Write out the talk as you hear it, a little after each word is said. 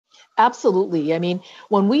Absolutely. I mean,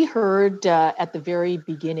 when we heard at the very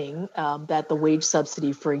beginning that the wage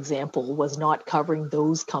subsidy, for example, was not covering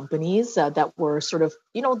those companies that were sort of,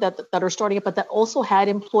 that are starting up, but that also had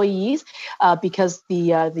employees, because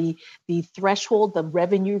the threshold, the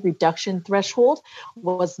revenue reduction threshold,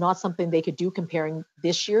 was not something they could do comparing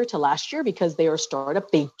this year to last year because they are a startup.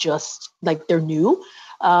 They're new.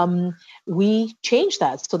 We changed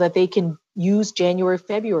that so that they can use January,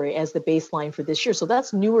 February as the baseline for this year. So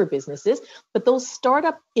that's newer businesses, but those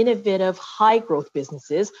startup, innovative, high growth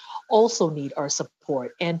businesses also need our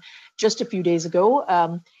support. And just a few days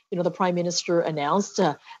ago, the Prime Minister announced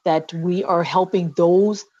that we are helping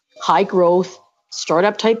those high growth,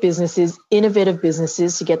 startup type businesses, innovative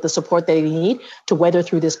businesses to get the support they need to weather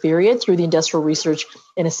through this period through the Industrial Research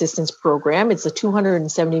and Assistance Program. It's a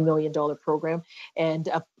 $270 million program. And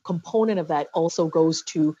a component of that also goes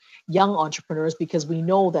to young entrepreneurs, because we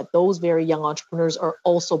know that those very young entrepreneurs are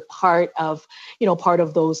also part of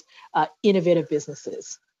those innovative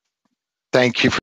businesses. Thank you.